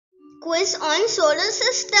Quiz on solar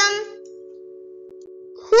system.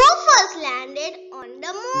 Who first landed on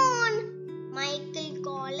the moon? Michael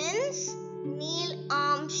Collins, Neil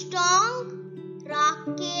Armstrong,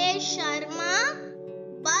 Rakesh Sharma,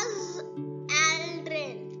 Buzz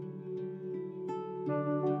Aldrin.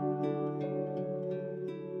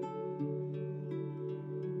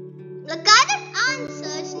 The correct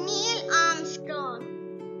answer is Neil Armstrong.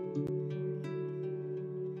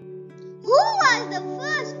 Who was the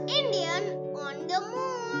first Indian on the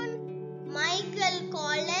moon? Michael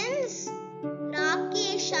Collins,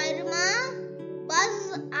 Rakesh Sharma, Buzz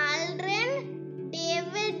Aldrin,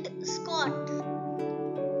 David Scott.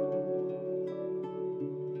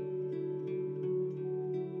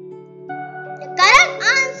 The correct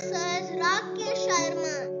answer is Rakesh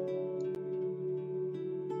Sharma.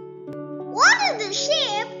 What is the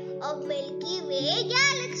shape of Milky Way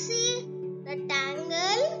galaxy?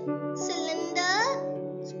 Rectangle, cylinder,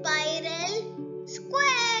 spiral,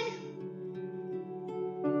 square.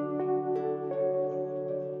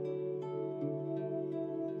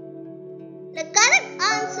 The correct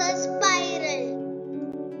answer is spiral.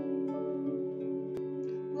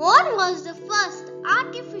 What was the first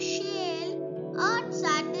artificial Earth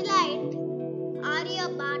satellite?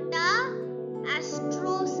 Aryabhata,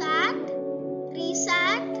 AstroSat,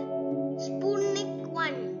 Resat, Sputnik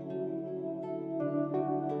 1.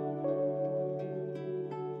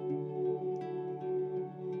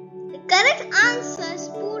 The correct answer is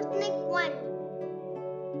Sputnik 1.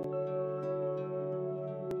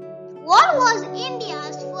 What was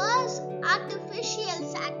India's first artificial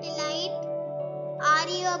satellite?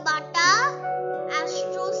 Aryabhata,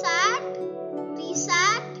 AstroSat,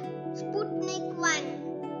 Resat, Sputnik 1.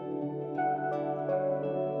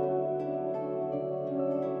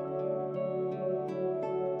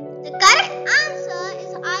 The correct answer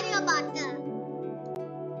is Aryabhata.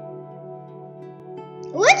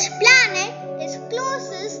 Which planet is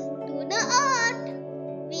closest to the Earth?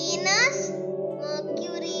 Venus,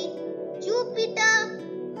 Mercury, Jupiter,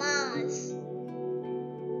 Mars.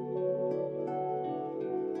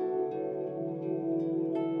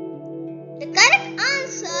 The correct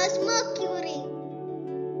answer is Mercury.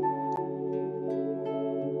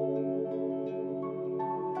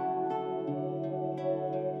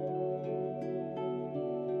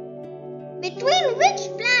 Between which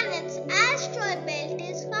planet's asteroid belt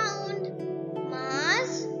is found?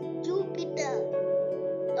 Mars, Jupiter,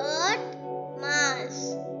 Earth, Mars,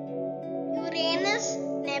 Uranus,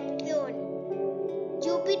 Neptune,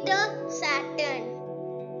 Jupiter, Saturn.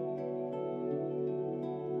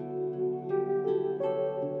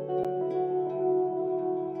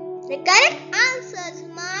 The correct answer is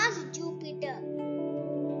Mars, Jupiter.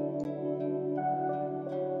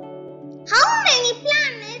 How many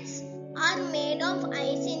planets are made of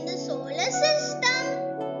ice in the solar system?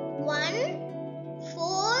 1,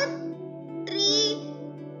 4, 3,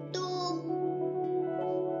 2.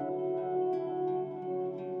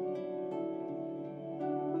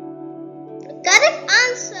 The correct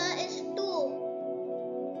answer is 2.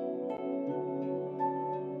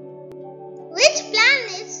 Which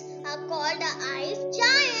planets are called the ice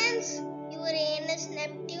giants? Uranus,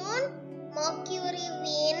 Neptune, Mercury,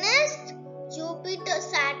 Venus, Jupiter,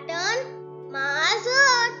 Saturn, Mars,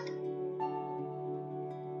 Earth.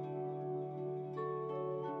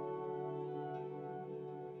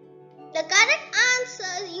 The correct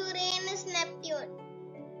answer is Uranus, Neptune.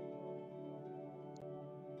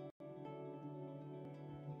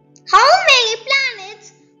 How many planets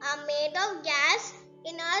are made of gas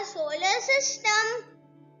in our solar system?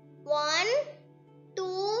 1,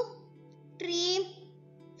 2, 3,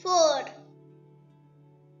 4.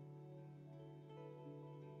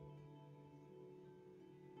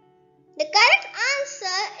 The correct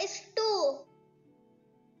answer is 2.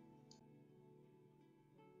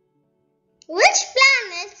 Which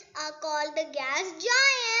planets are called the gas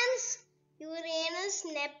giants? Uranus,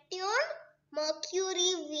 Neptune,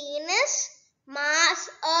 Mercury, Venus, Mars,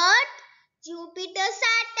 Earth, Jupiter,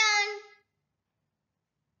 Saturn.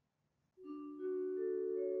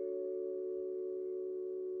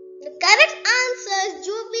 The correct answer is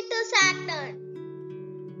Jupiter, Saturn.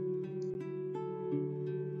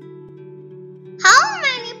 How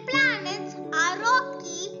many planets are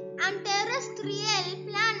rocky and terrestrial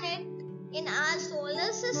planets in our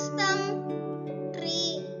solar system?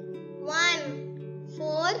 3, 1,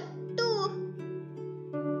 4, 2.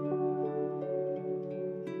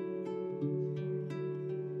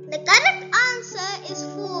 The correct answer is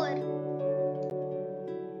 4.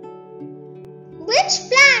 Which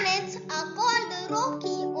planets are called the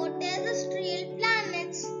rocky or terrestrial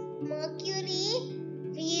planets? Mercury,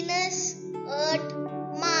 Venus,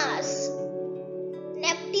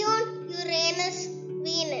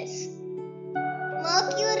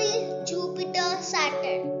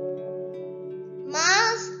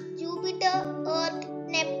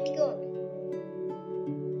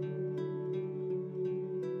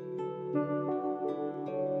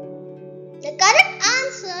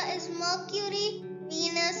 Mercury,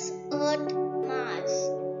 Venus, Earth, Mars.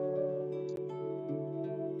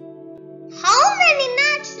 How many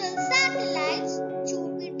natural satellites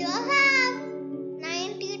Jupiter have?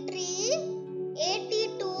 93,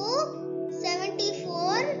 82,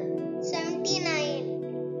 74, 79.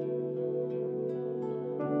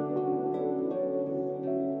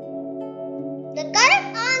 The correct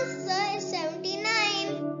answer is 79.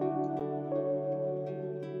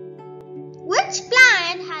 Which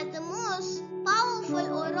planet has the most powerful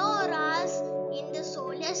auroras in the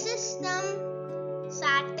solar system?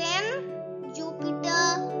 Saturn,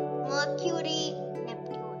 Jupiter, Mercury,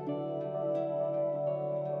 Neptune.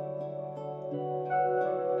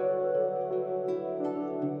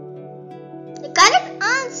 The correct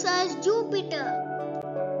answer is Jupiter.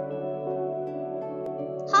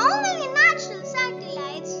 How many natural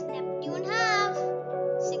satellites Neptune have?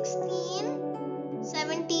 16,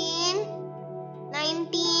 17,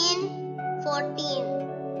 19, 14.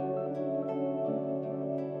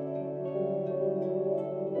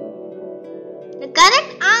 The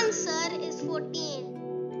correct answer is 14.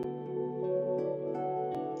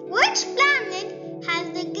 Which planet has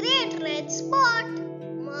the great red spot?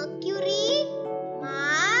 Mercury,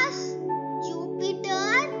 Mars, Jupiter,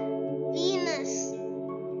 Venus.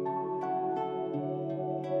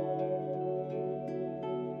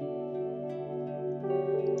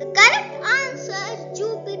 The correct answer is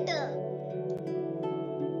Jupiter.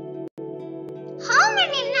 How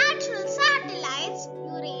many natural satellites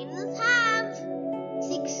Uranus have?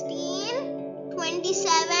 16,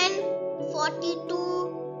 27,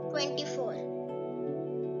 42, 24.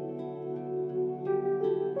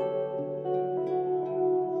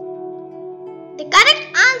 The correct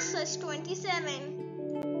answer is 27.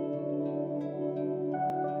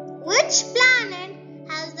 Which planet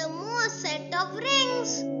has the most set of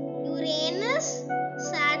rings? Uranus,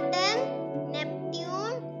 Saturn,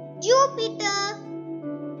 Neptune, Jupiter.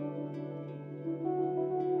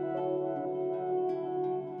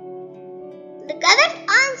 The correct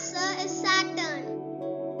answer is Saturn.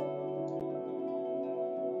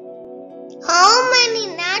 How many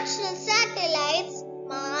natural satellites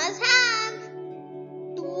Mars have?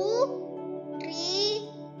 2, 3,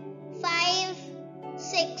 5,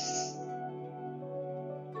 6.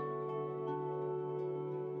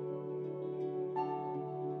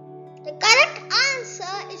 The correct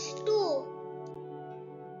answer is 2.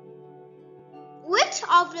 Which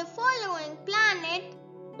of the following planets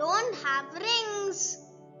don't have rings?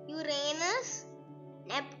 Uranus,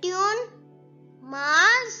 Neptune,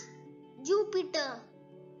 Mars, Jupiter.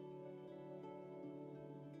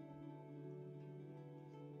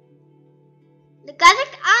 The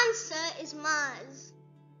correct answer is Mars.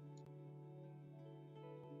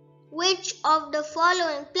 Which of the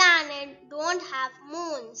following planets don't have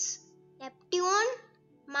moons? Neptune,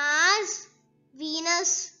 Mars,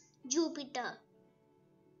 Venus, Jupiter.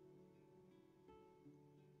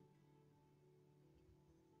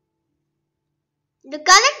 The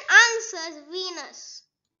correct answer is Venus.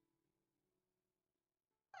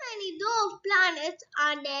 How many dwarf planets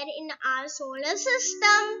are there in our solar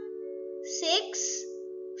system? 6,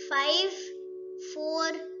 5,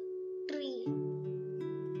 4, 3.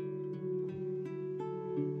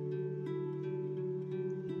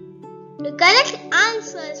 The correct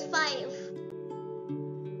answer is 5.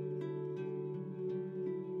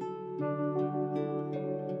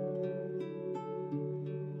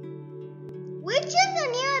 Which is the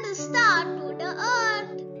nearest star to the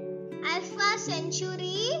Earth? Alpha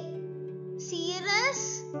Centauri, Sirius,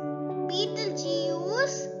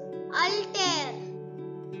 Betelgeuse, Altair.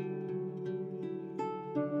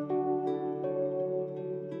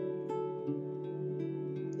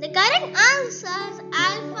 The correct answer is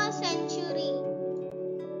Alpha Centauri.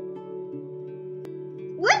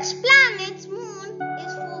 Which planet's moon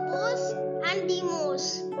is Phobos and Deimos?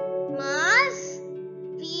 Mars,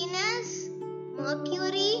 Venus,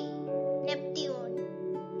 Mercury, Neptune.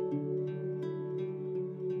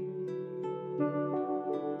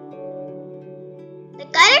 The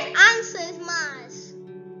correct answer is Mars.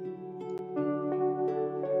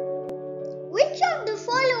 Which of the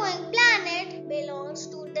following planet belongs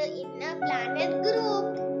to the inner planet group?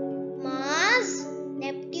 Mars,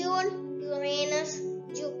 Neptune, Uranus,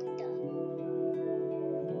 Jupiter.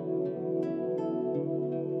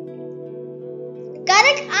 The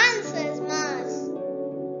correct answer is Mars.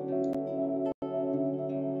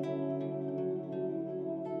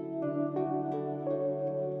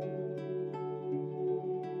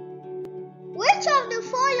 Which of the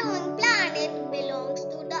following planet belongs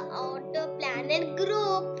to the outer planet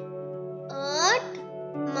group? Earth,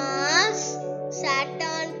 Mars,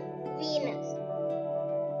 Saturn, Venus.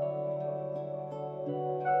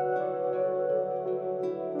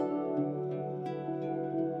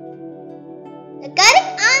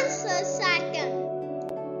 answer Saturn.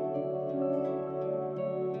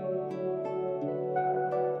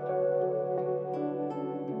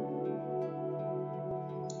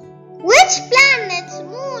 Which planet's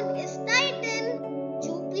moon is Titan?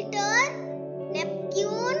 Jupiter,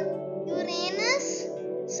 Neptune, Uranus,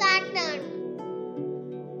 Saturn.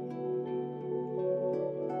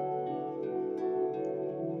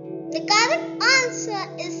 The correct answer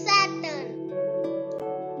is Saturn.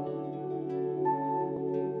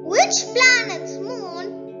 Which planet's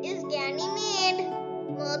moon is Ganymede?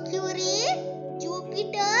 Mercury,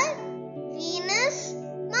 Jupiter, Venus,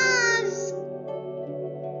 Mars.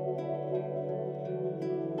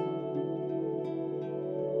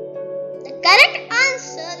 The correct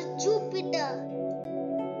answer is Jupiter.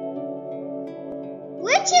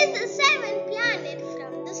 Which is the seventh planet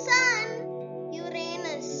from the Sun?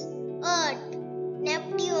 Uranus, Earth,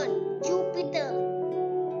 Neptune, Jupiter.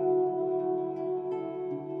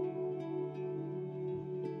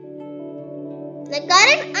 The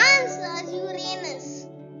correct answer is Uranus.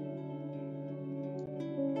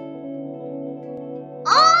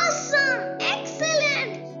 Awesome!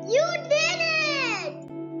 Excellent! You did it!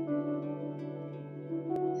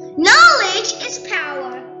 Knowledge is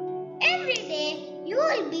power. Every day you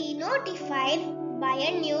will be notified by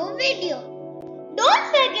a new video. Don't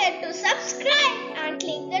forget to subscribe and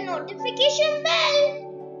click the notification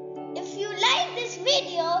bell. If you like this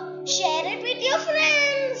video, share it with your friends.